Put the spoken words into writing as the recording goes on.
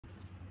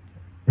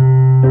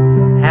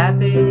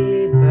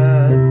Happy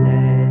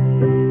birthday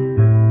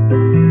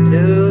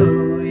to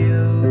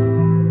you.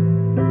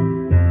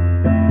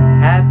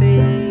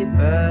 Happy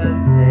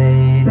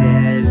birthday,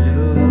 dear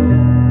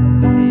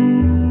Lucy.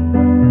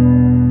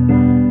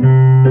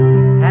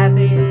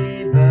 Happy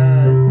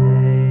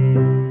birthday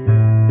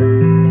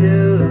to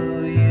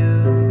you.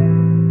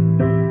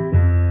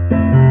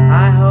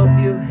 I hope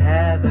you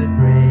have a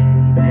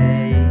great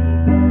day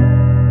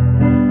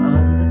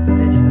on this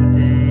special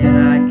day, and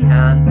I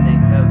can't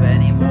think of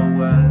any more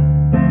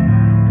words,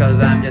 'cause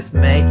I'm just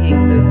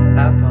making this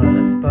up on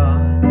the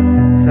spot,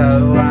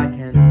 so I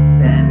can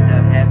send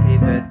a happy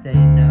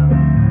birthday note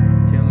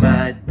to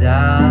my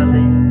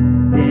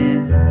darling dear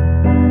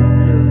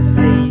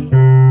Lucy.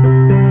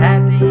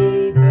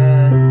 Happy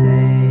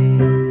birthday.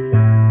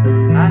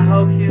 I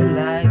hope you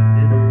like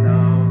this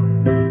song.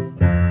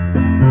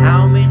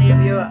 How many of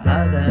your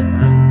other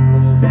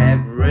uncles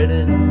have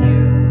written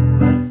you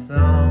a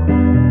song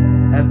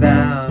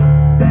about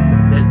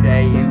the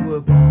day you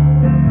were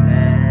born,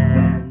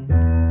 and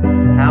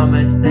how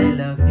much they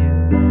love you,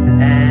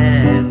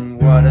 and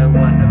what a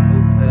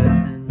wonderful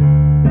person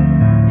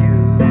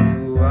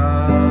you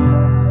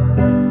are?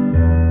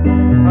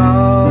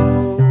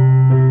 Oh,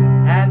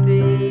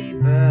 happy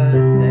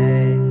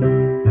birthday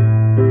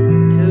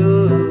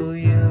to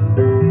you.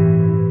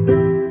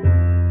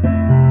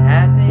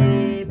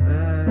 Happy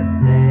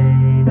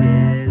birthday,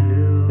 dear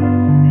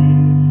Lucy.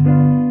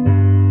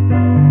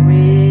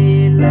 We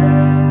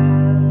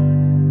love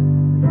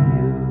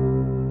you.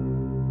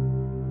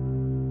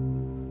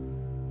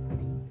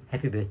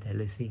 Happy birthday,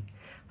 Lucy.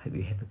 Hope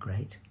you have a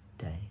great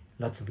day.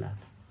 Lots of love.